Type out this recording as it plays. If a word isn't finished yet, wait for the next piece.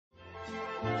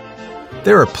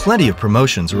There are plenty of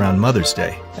promotions around Mother's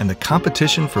Day, and the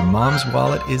competition for Mom's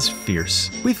wallet is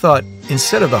fierce. We thought,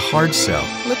 instead of the hard sell,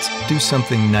 let's do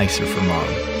something nicer for Mom.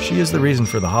 She is the reason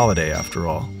for the holiday, after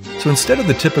all. So instead of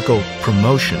the typical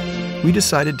promotion, we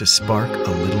decided to spark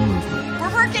a little movement.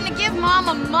 We're working to give Mom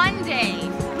a Monday.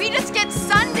 We just get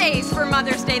Sundays for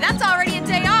Mother's Day. That's already a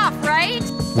day off, right?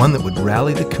 One that would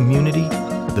rally the community,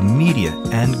 the media,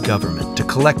 and government to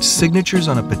collect signatures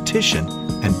on a petition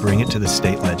and bring it to the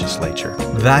state legislature.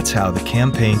 That's how the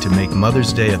campaign to make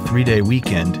Mother's Day a 3-day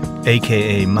weekend,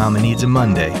 aka Mama Needs a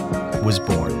Monday, was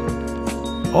born.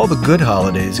 All the good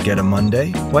holidays get a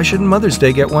Monday. Why shouldn't Mother's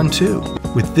Day get one too?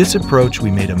 With this approach,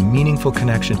 we made a meaningful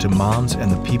connection to moms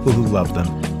and the people who love them,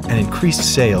 and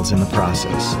increased sales in the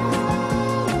process.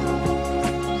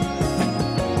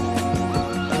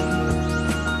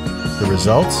 The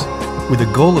results? With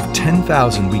a goal of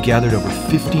 10,000, we gathered over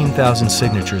 15,000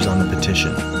 signatures on the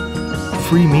petition.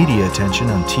 Free media attention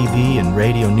on TV and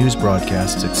radio news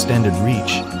broadcasts extended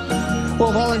reach.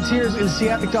 Well, volunteers in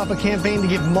Seattle kicked off a campaign to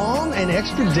give Mom an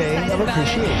extra day of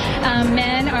appreciation.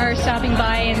 Men are stopping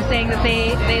by and saying that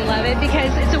they love it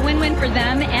because it's a win-win for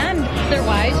them and their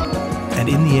wives. And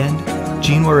in the end,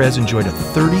 Jean Juarez enjoyed a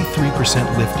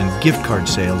 33% lift in gift card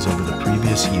sales over the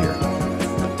previous year,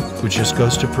 which just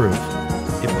goes to prove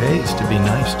it pays to be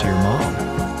nice to your mom.